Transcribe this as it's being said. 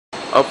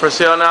For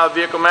sale now at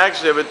Vehicle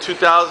Max, we have a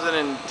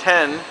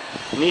 2010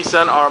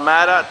 Nissan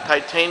Armada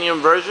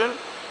titanium version.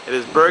 It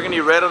is burgundy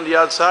red on the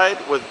outside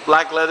with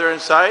black leather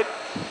inside.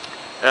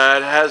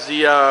 It has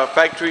the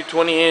factory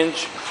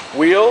 20-inch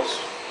wheels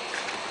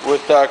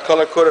with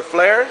color-coded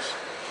flares.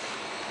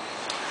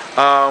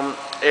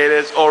 It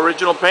is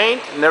original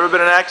paint, never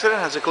been an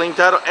accident, has a clean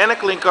title and a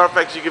clean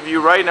Carfax you can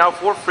view right now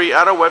for free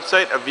at our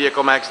website at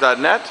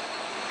vehiclemax.net.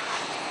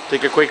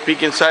 Take a quick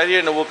peek inside here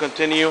and then we'll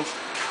continue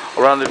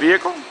around the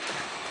vehicle.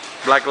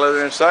 Black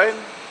leather inside.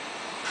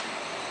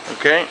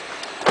 Okay.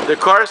 The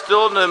car is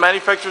still in the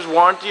manufacturer's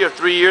warranty of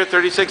 3-year,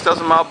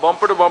 36,000 mile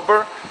bumper to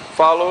bumper,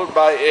 followed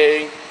by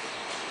a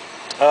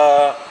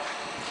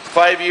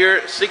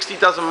 5-year,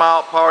 60,000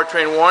 mile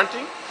powertrain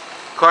warranty.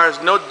 Car has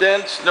no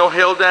dents, no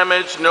hail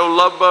damage, no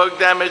love bug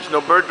damage,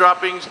 no bird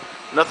droppings,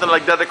 nothing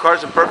like that. The car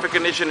is in perfect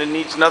condition and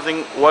needs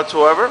nothing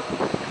whatsoever.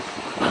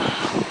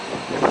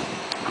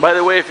 By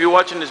the way, if you're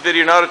watching this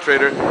video on Auto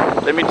Trader,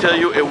 let me tell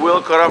you, it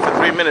will cut off for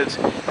 3 minutes.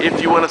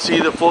 If you want to see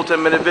the full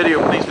 10-minute video,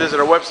 please visit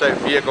our website,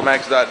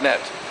 vehiclemax.net.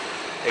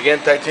 Again,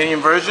 titanium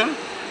version,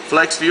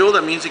 flex fuel,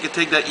 that means you can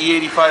take that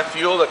E85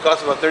 fuel that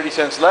costs about 30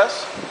 cents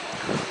less.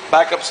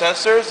 Backup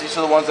sensors, these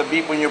are the ones that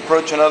beep when you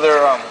approach another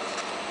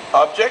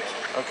object.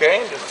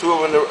 Okay, there's 2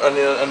 of them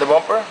on the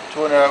bumper,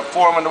 4 of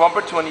them on the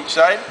bumper, 2 on each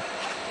side.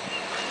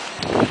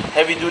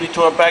 Heavy duty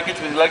towing package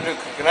with electric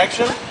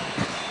connection.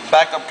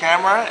 Backup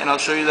camera, and I'll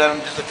show you that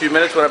in just a few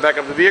minutes when I back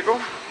up the vehicle.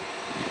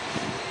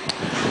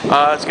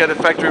 It's got a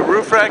factory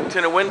roof rack,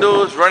 tinted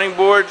windows, running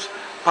boards,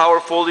 power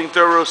folding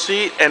third row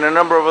seat, and a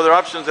number of other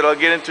options that I'll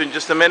get into in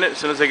just a minute as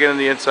soon as I get on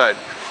the inside.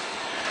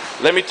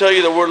 Let me tell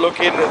you that we're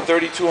located at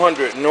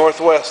 3200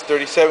 Northwest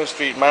 37th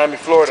Street, Miami,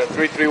 Florida.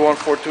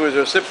 33142 is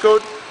our zip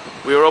code.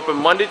 We are open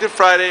Monday to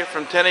Friday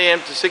from 10 a.m.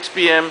 to 6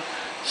 p.m.,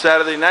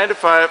 Saturday 9 to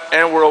 5,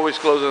 and we're always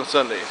closed on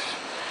Sundays.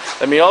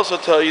 Let me also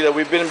tell you that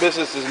we've been in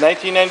business since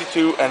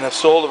 1992 and have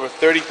sold over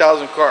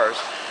 30,000 cars.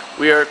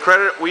 We are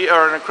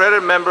an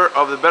accredited member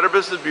of the Better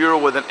Business Bureau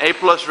with an A+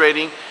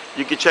 rating.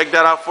 You can check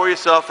that out for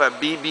yourself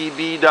at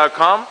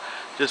bbb.com.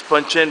 Just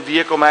punch in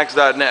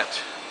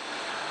vehiclemax.net.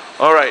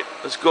 Alright,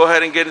 let's go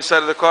ahead and get inside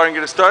of the car and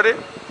get it started.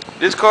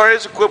 This car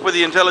is equipped with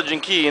the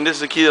intelligent key, and this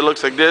is a key that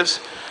looks like this.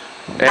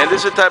 And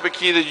this is the type of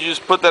key that you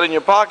just put that in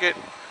your pocket.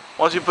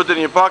 Once you put that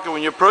in your pocket,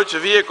 when you approach the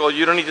vehicle,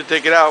 you don't need to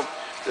take it out.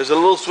 There's a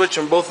little switch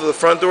on both of the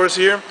front doors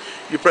here.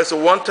 You press it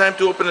one time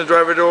to open the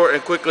driver door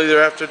and quickly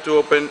thereafter to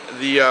open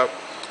the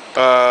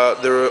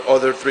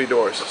other 3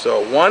 doors.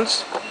 So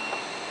once,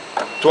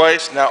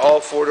 twice, now all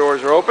 4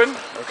 doors are open,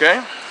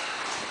 okay?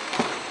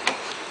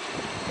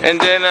 And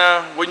then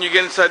when you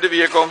get inside the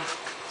vehicle,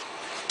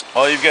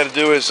 all you've got to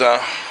do is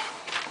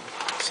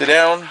sit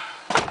down.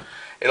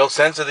 It'll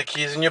sense that the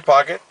key's in your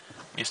pocket.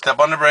 You step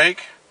on the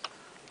brake,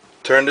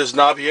 turn this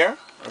knob here,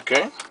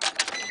 okay?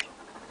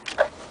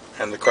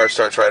 And the car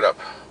starts right up.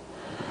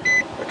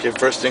 Okay,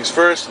 first things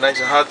first, nice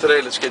and hot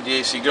today. Let's get the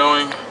AC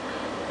going.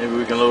 Maybe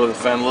we can lower the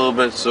fan a little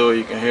bit so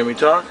you can hear me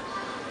talk.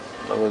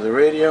 Lower the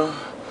radio.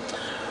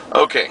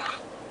 Okay.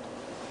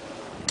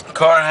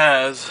 Car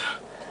has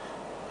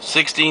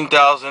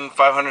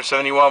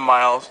 16,571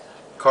 miles.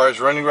 Car is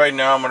running right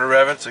now. I'm going to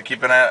rev it, so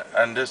keep an eye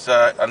on this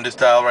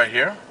dial right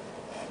here.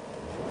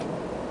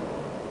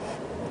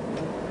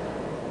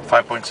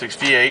 5.6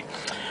 V8.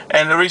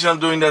 And the reason I'm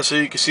doing that so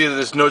you can see that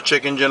there's no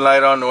check engine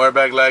light on, no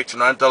airbag lights,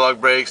 no anti-lock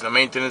brakes, no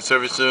maintenance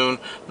service soon,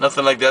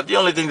 nothing like that. The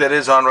only thing that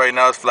is on right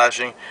now is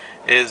flashing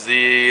is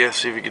the,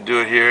 let's see if we can do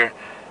it here,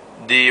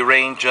 the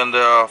range on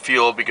the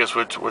fuel, because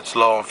we're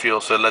slow on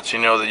fuel, so it lets you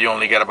know that you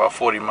only got about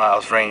 40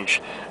 miles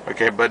range.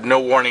 Okay, but no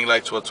warning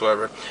lights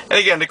whatsoever. And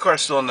again, the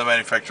car's still in the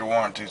manufacturer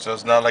warranty, so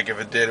it's not like if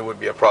it did, it would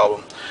be a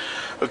problem.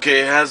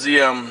 Okay, it has the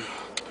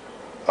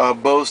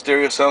BOSE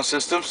stereo sound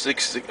system,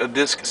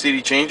 6-disc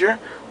CD changer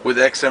with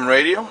XM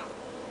radio.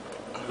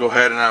 Go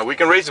ahead and we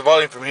can raise the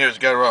volume from here. It's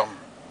got a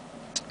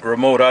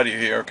remote audio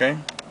here, okay?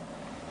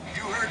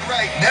 You heard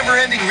right.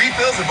 Never-ending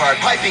refills of our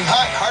piping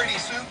hot, hearty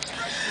soups.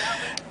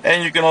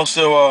 And you can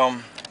also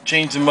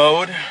change the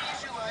mode.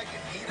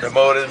 The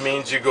mode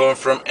means you're going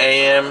from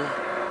AM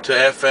to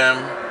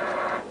FM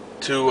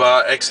to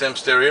XM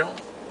stereo.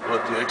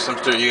 With the XM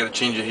stereo, you gotta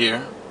change it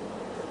here.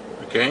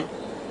 Okay.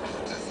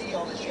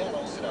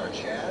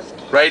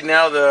 Right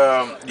now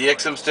the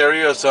XM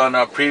stereo is on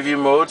preview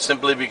mode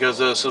simply because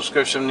the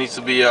subscription needs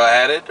to be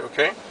added,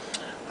 okay?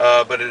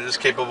 But it is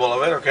capable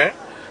of it, okay?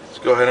 Let's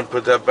go ahead and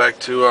put that back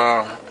to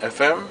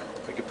FM.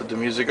 We can put the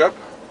music up.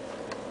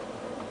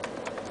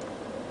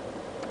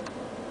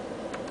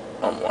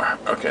 One more.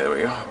 Okay, there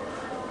we go.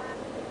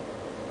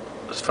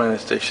 Let's find a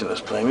station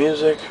that's playing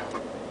music.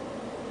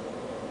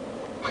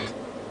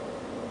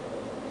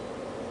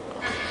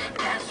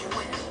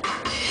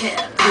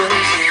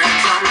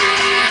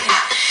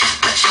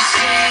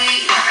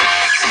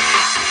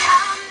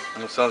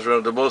 It sounds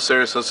real. The BOSE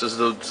stereo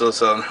still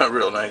sound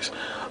real nice.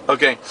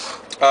 Okay,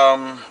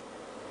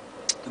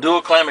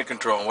 dual climate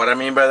control. What I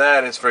mean by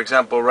that is, for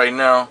example, right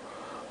now,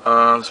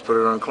 let's put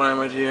it on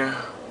climate here.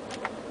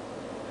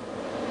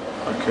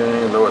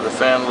 Okay, lower the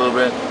fan a little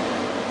bit.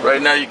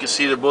 Right now you can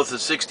see they're both at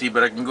 60,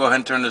 but I can go ahead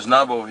and turn this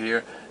knob over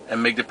here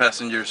and make the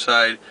passenger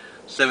side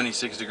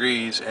 76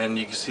 degrees, and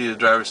you can see the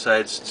driver's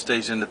side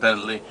stays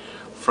independently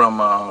from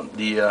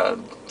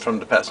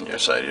the passenger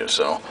side here.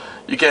 So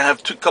you can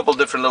have couple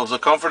different levels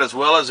of comfort, as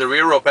well as the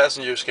rear row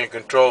passengers can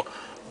control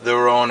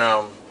their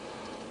own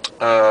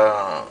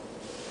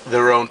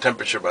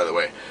temperature, by the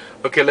way.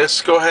 Okay,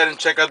 let's go ahead and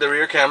check out the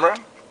rear camera.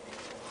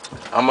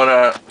 I'm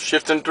gonna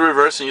shift into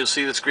reverse, and you'll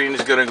see the screen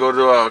is gonna go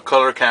to a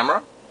color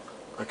camera.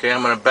 Okay,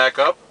 I'm gonna back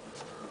up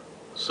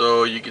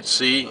so you can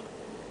see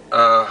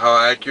how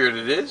accurate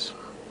it is.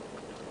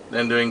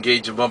 Then to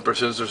engage the bumper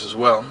sensors as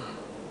well.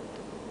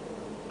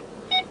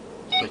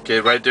 Okay,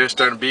 right there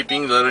starting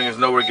beeping, letting us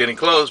know we're getting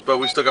close, but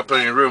we still got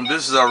plenty of room.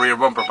 This is our rear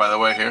bumper, by the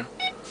way, here.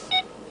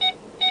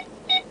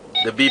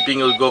 The beeping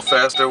will go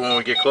faster when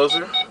we get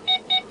closer.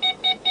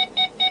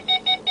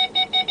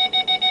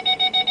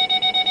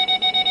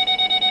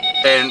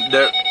 And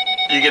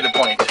you get the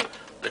point.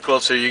 The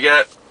closer you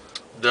get,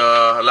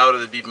 the louder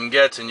the beeping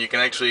gets, and you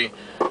can actually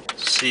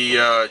see,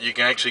 you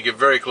can actually get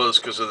very close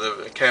because of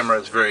the camera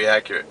is very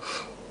accurate.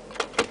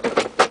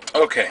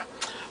 Okay.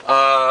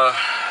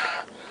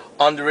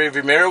 On the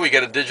rearview mirror, we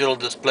get a digital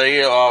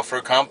display for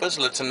a compass.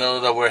 Lets us know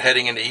that we're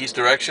heading in the east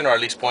direction, or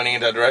at least pointing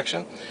in that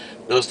direction.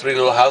 Those three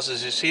little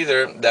houses you see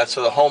there, that's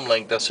for the home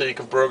link. That's so you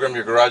can program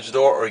your garage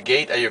door or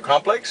gate at your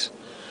complex.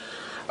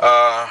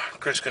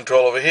 Cruise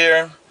control over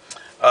here.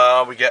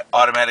 We get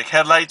automatic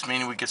headlights,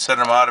 meaning we can set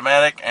them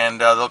automatic, and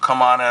they'll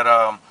come on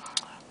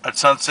at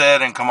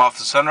sunset and come off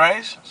the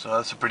sunrise. So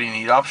that's a pretty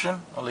neat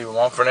option. I'll leave them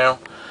on for now.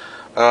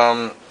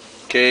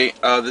 Okay,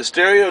 the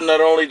stereo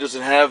not only does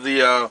it have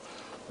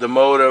the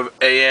mode of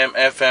AM,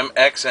 FM,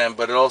 XM,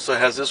 but it also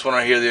has this one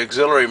right here, the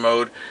auxiliary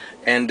mode,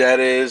 and that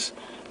is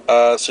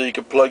so you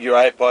can plug your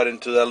iPod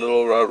into that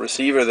little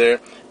receiver there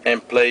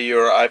and play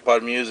your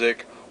iPod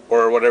music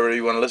or whatever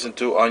you want to listen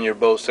to on your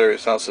BOSE stereo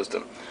sound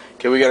system.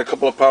 Okay, we got a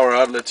couple of power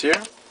outlets here.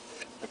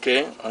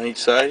 Okay, on each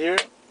side here.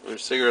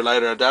 There's cigarette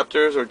lighter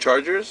adapters or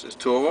chargers. There's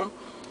two of them.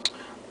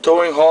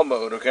 Towing haul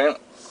mode, okay?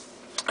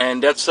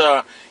 And that's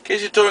in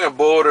case you're towing a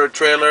boat or a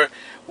trailer,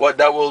 what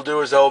that will do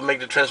is that will make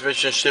the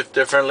transmission shift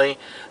differently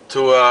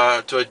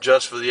to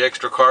adjust for the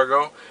extra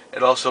cargo.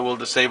 It also will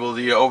disable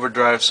the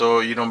overdrive so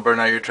you don't burn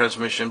out your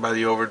transmission by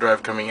the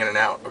overdrive coming in and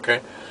out,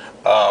 okay?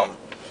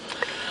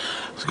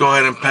 Let's go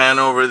ahead and pan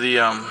over the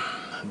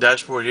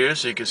dashboard here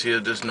so you can see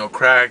that there's no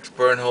cracks,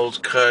 burn holes,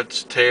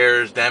 cuts,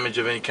 tears, damage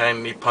of any kind,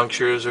 any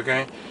punctures,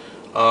 okay?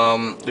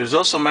 There's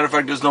also, matter of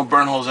fact, there's no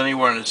burn holes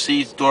anywhere in the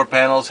seats, door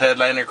panels,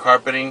 headliner,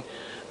 carpeting,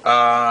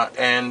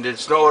 and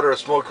it's no odor of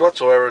smoke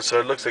whatsoever, so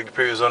it looks like the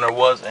previous owner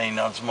was a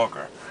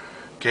non-smoker.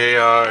 Okay,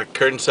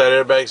 curtain side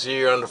airbags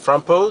here on the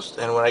front post,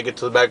 and when I get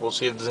to the back we'll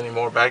see if there's any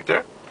more back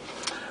there.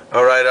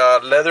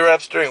 Alright, leather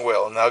wrap steering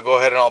wheel. Now go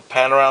ahead and I'll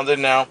pan around it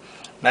now,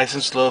 nice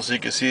and slow, so you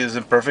can see it's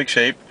in perfect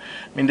shape.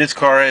 I mean, this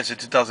car is a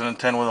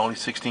 2010 with only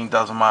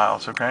 16,000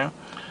 miles, okay?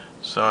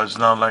 So it's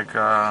not like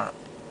we're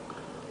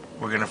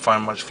going to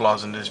find much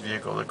flaws in this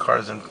vehicle. The car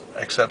is in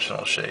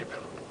exceptional shape.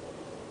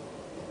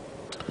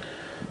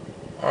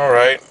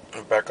 Alright,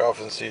 back off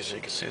and see so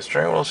you can see the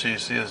steering wheel, so you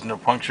see there's no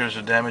punctures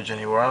or damage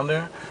anywhere on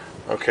there.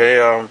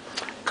 Okay,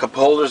 cup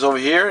holders over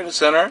here in the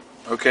center.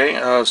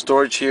 Okay,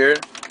 storage here.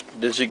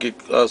 This you could,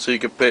 so you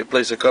can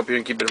place a cup here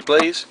and keep it in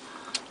place.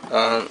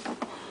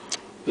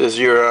 There's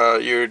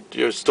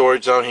your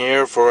storage down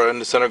here for in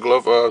the center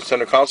glove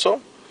center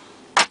console.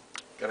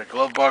 Got a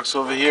glove box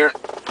over here.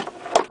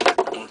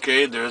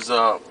 Okay, there's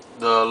the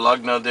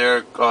lug nut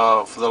there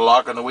for the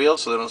lock on the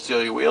wheels so they don't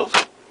steal your wheels.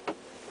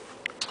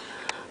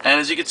 And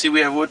as you can see,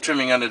 we have wood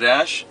trimming on the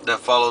dash that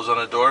follows on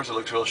the door, so it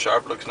looks real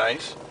sharp, looks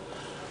nice.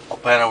 I'll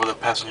pan over the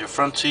passenger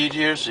front seat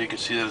here so you can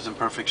see that it's in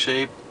perfect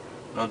shape.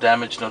 No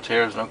damage, no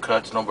tears, no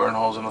cuts, no burn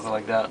holes or nothing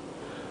like that.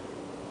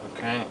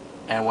 Okay.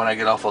 And when I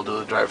get off, I'll do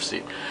the driver's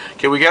seat.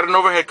 Okay, we got an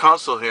overhead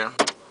console here.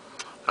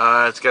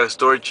 It's got a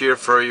storage here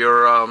for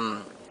your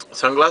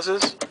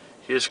sunglasses.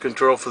 Here's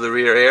control for the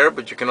rear air,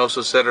 but you can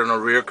also set it on a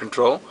rear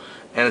control.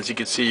 And as you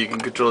can see, you can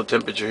control the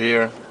temperature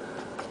here.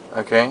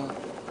 Okay.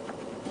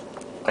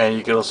 And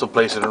you can also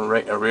place it in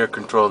a rear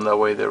control, and that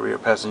way the rear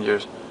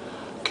passengers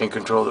can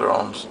control their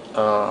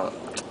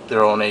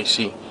own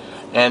AC.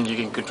 And you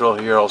can control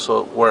here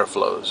also where it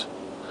flows.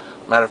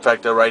 Matter of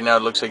fact, right now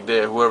it looks like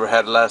whoever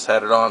had it last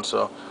had it on,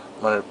 so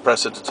I'm going to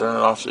press it to turn it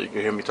off so you can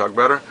hear me talk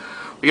better.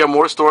 We got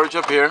more storage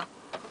up here.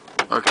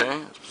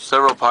 Okay,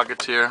 several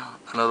pockets here.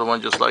 Another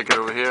one just like it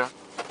over here.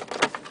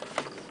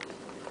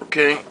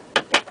 Okay,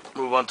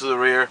 move on to the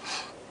rear.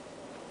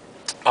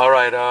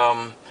 Alright,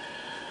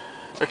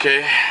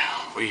 okay,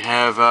 we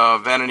have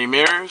vanity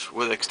mirrors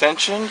with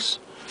extensions.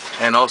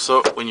 And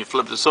also, when you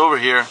flip this over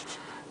here,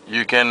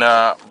 you can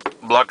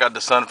block out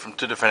the sun from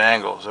two different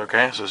angles,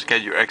 okay? So it's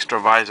got your extra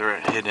visor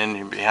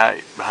hidden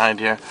behind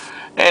here.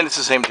 And it's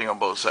the same thing on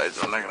both sides.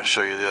 I'm not going to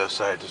show you the other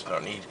side, there's no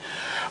need.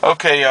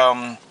 Okay,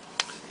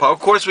 of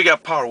course we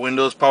got power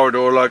windows, power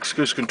door locks,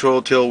 cruise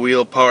control, tilt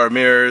wheel, power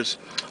mirrors.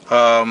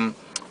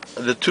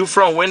 The two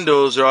front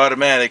windows are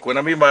automatic. What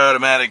I mean by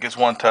automatic is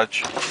one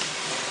touch.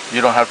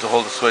 you don't have to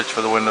hold the switch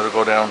for the window to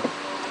go down.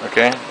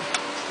 Okay,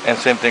 and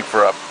same thing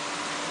for up.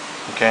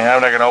 Okay,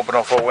 I'm not going to open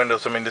up 4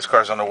 windows. I mean, this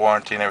car's under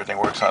warranty and everything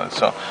works on it.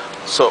 So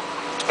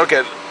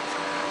okay.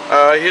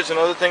 Here's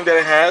another thing that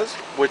it has,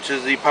 which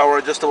is the power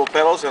adjustable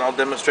pedals, and I'll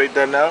demonstrate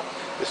that now.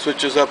 The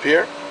switch is up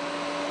here.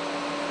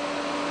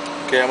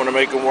 Okay, I'm going to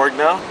make them work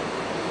now.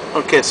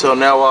 Okay, so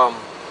now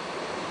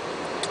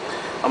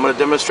I'm going to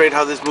demonstrate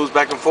how this moves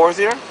back and forth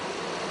here.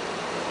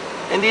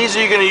 And these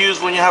are you going to use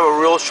when you have a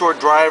real short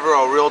driver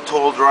or a real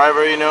tall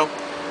driver, you know.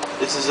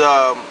 This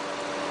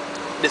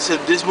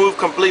move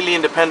completely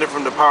independent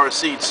from the power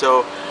seat,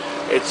 so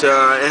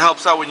it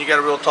helps out when you got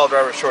a real tall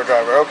driver, short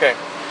driver. Okay.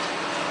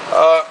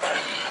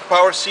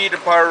 Power seat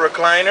and power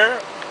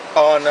recliner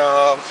on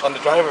the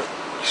driver.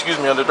 Excuse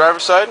me, on the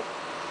driver's side.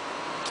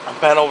 I'm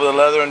pan over the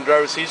leather on the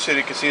driver's seat so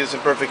you can see it's in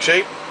perfect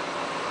shape.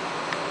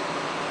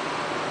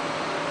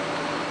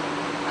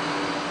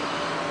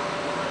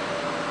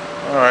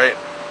 All right.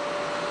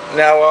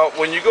 Now,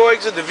 when you go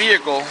exit the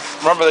vehicle,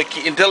 remember the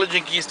key,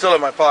 intelligent key is still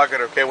in my pocket.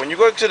 Okay. When you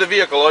go exit the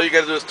vehicle, all you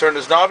got to do is turn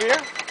this knob here,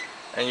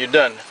 and you're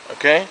done.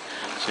 Okay.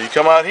 So you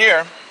come out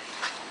here,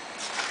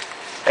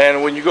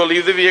 and when you go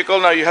leave the vehicle,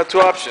 now you have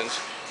 2 options.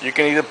 You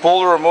can either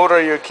pull the remote out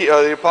of your key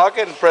out of your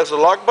pocket and press the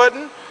lock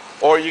button,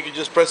 or you can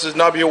just press this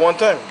knob here one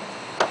time.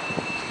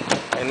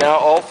 And now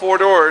all 4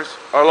 doors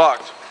are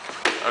locked.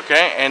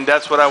 Okay, and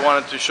that's what I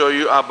wanted to show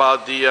you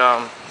about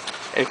the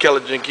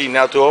intelligent key.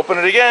 Now to open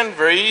it again,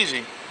 very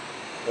easy.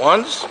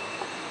 Once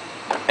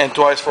and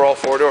twice for all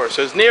 4 doors.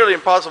 So it's nearly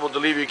impossible to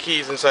leave your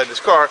keys inside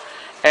this car,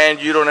 and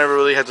you don't ever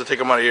really have to take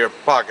them out of your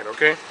pocket.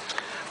 Okay.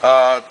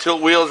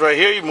 Tilt wheels right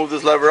here. You move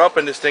this lever up,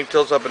 and this thing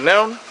tilts up and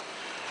down.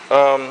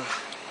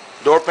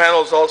 Door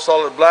panel is all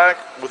solid black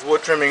with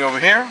wood trimming over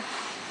here.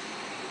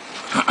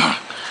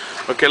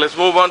 Okay, let's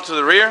move on to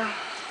the rear.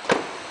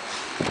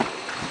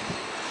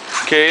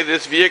 Okay,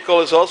 this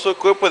vehicle is also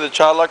equipped with a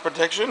child lock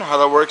protection. How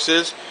that works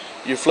is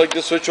you flick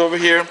the switch over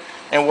here,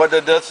 and what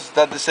that does is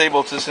that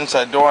disables this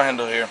inside door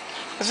handle here.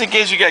 Just in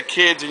case you got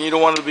kids and you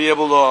don't want to be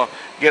able to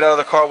get out of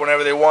the car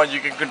whenever they want,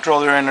 you can control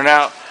their in and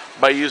out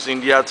by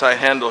using the outside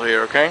handle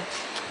here. Okay.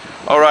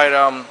 All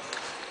right.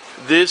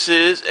 This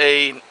is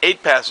an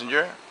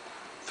 8-passenger.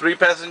 3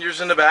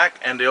 passengers in the back,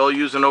 and they all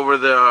use an over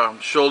the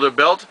shoulder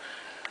belt,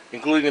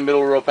 including the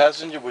middle row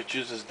passenger, which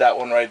uses that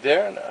one right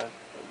there. And,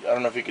 I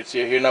don't know if you can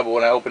see it here now, but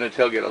when I open the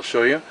tailgate I'll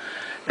show you.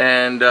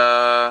 And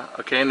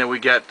okay, and then we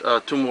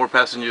got 2 more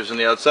passengers on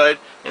the outside.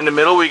 In the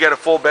middle we got a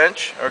full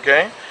bench.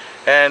 Okay,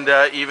 and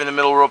even the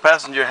middle row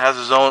passenger has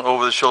his own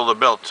over the shoulder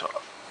belt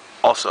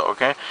also.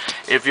 Okay,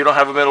 if you don't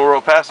have a middle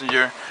row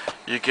passenger,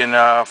 you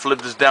can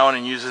flip this down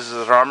and use this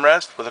as an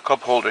armrest with a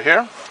cup holder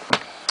here.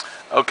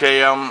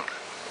 Okay,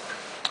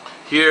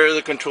 here are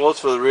the controls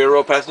for the rear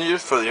row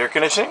passengers for the air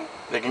conditioning.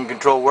 They can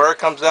control where it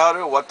comes out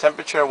at, what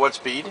temperature, and what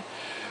speed.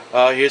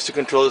 Here's to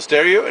control the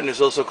stereo, and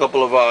there's also a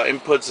couple of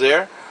inputs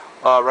there,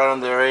 right on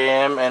their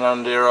AM and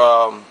on their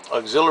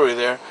auxiliary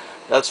there.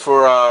 That's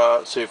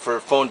for say for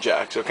phone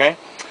jacks. Okay.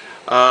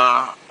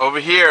 Over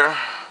here,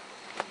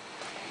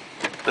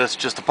 that's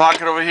just a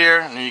pocket over here,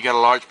 and then you got a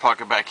large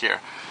pocket back here.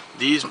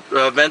 These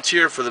vents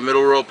here for the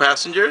middle row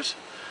passengers,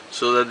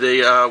 so that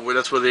they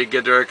that's where they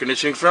get their air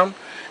conditioning from.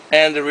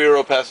 And the rear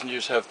row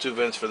passengers have 2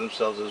 vents for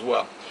themselves as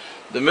well.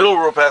 The middle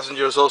row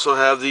passengers also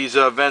have these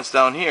vents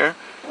down here,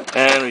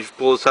 and if you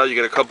pull this out, you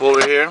get a cup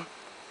holder here,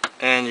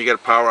 and you get a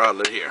power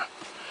outlet here.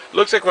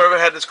 Looks like whoever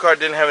had this car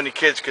didn't have any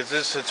kids, because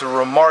it's a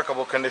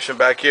remarkable condition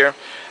back here.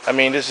 I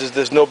mean,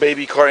 there's no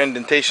baby car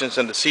indentations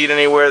on the seat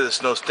anywhere.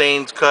 There's no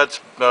stains, cuts,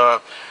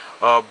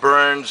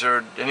 burns,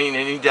 or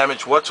any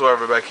damage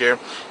whatsoever back here.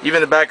 Even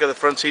the back of the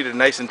front seat is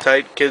nice and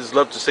tight. Kids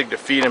love to stick their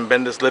feet and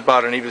bend this lip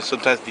out, and even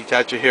sometimes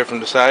detach it here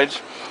from the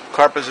sides.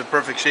 Carpet's in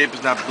perfect shape.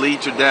 It's not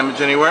bleached or damaged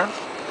anywhere.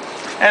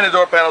 And the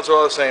door panels are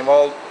all the same,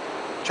 all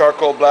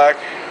charcoal black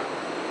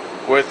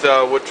with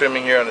wood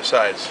trimming here on the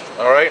sides.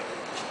 Alright,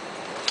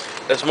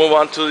 let's move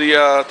on to the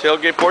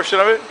tailgate portion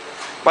of it.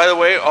 By the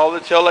way, all the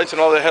tail lights and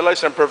all the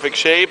headlights are in perfect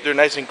shape. They're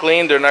nice and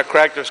clean. They're not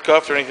cracked or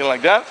scuffed or anything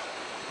like that.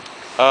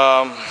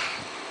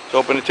 To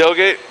open the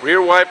tailgate,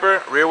 rear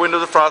wiper, rear window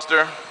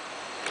defroster.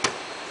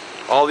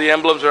 All the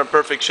emblems are in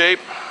perfect shape.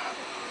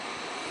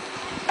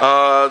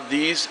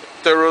 These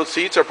third-row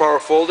seats are power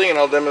folding, and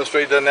I'll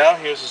demonstrate that now.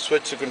 Here's the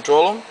switch to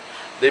control them.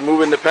 They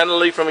move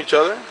independently from each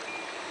other.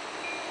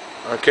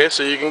 Okay,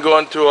 so you can go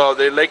into,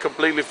 they lay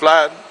completely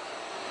flat,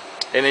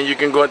 and then you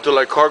can go into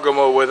like cargo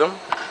mode with them.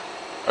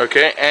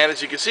 Okay, and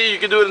as you can see, you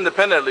can do it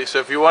independently. So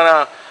if you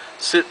want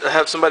to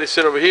have somebody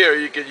sit over here,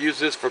 you could use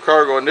this for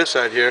cargo on this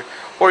side here,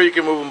 or you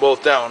can move them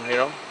both down, you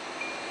know.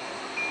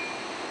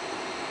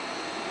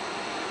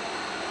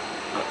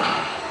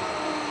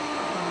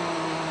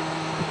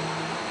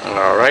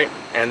 Alright,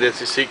 and as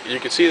you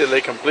can see that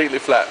they completely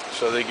flat,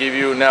 so they give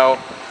you now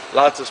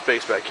lots of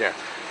space back here.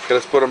 Okay,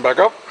 let's put them back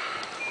up.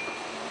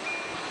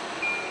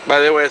 By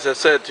the way, as I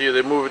said to you,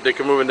 they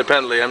can move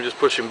independently. I'm just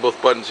pushing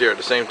both buttons here at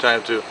the same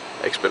time to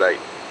expedite.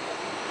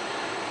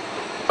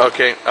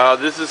 Okay,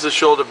 this is the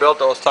shoulder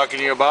belt I was talking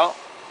to you about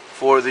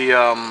for the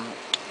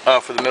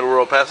middle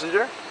row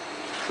passenger.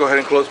 go ahead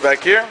and close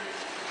back here,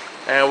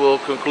 and we'll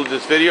conclude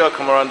this video. I'll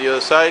come around the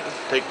other side,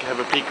 have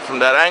a peek from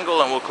that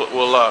angle, and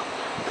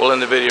we'll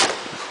end the video.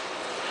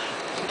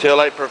 Tail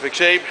light, perfect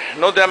shape,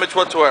 no damage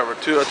whatsoever.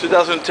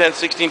 2010,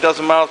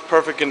 16,000 miles,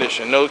 perfect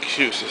condition, no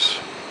excuses.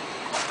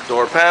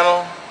 Door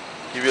panel,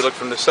 give you a look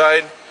from the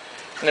side.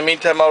 In the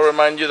meantime, I'll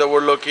remind you that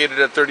we're located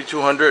at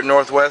 3200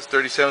 Northwest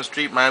 37th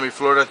Street, Miami,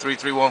 Florida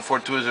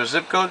 33142 is our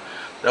zip code.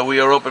 That we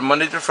are open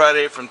Monday through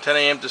Friday from 10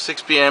 a.m. to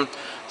 6 p.m.,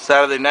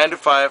 Saturday 9 to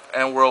 5,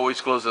 and we're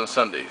always closed on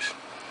Sundays.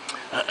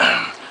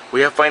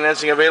 We have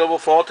financing available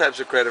for all types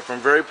of credit, from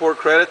very poor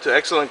credit to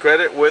excellent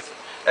credit with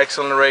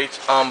excellent rates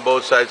on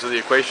both sides of the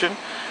equation.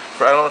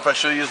 I don't know if I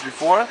showed you this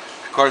before.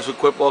 Cars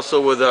equipped also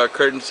with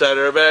curtain side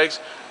airbags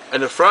in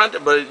the front,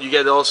 but you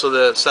get also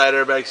the side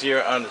airbags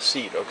here on the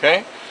seat,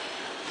 okay?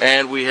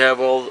 And we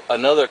have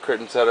another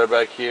curtain side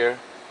airbag here.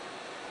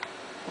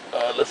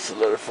 Let's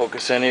let it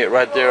focus in here,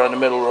 right there on the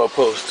middle row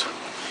post.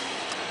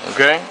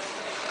 Okay?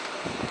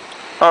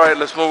 Alright,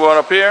 let's move on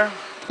up here.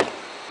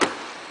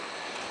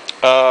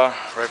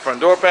 Right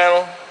front door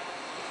panel.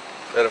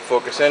 Let it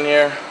focus in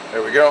here.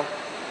 There we go.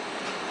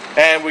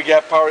 And we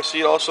got power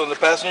seat also on the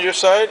passenger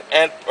side,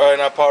 and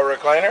a power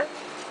recliner.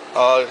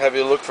 I'll have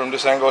you look from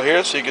this angle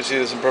here so you can see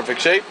this in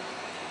perfect shape.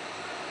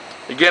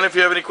 Again, if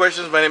you have any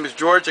questions, my name is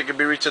George. I can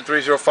be reached at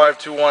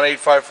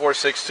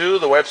 305-218-5462.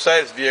 The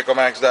website is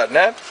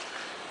vehiclemax.net.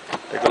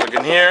 Take a look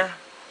in here.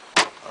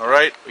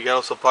 Alright, we got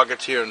also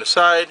pockets here on the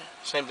side.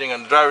 Same thing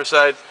on the driver's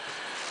side.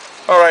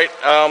 Alright,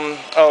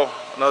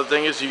 another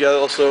thing is you got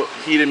also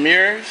heated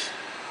mirrors.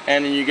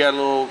 And then you got a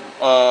little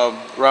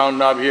round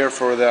knob here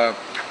for the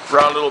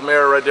round little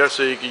mirror right there,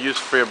 so you can use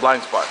it for your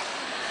blind spot.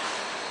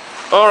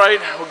 Alright,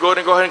 we'll go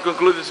ahead and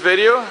conclude this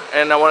video,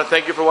 and I want to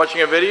thank you for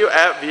watching our video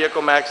at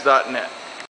vehiclemax.net.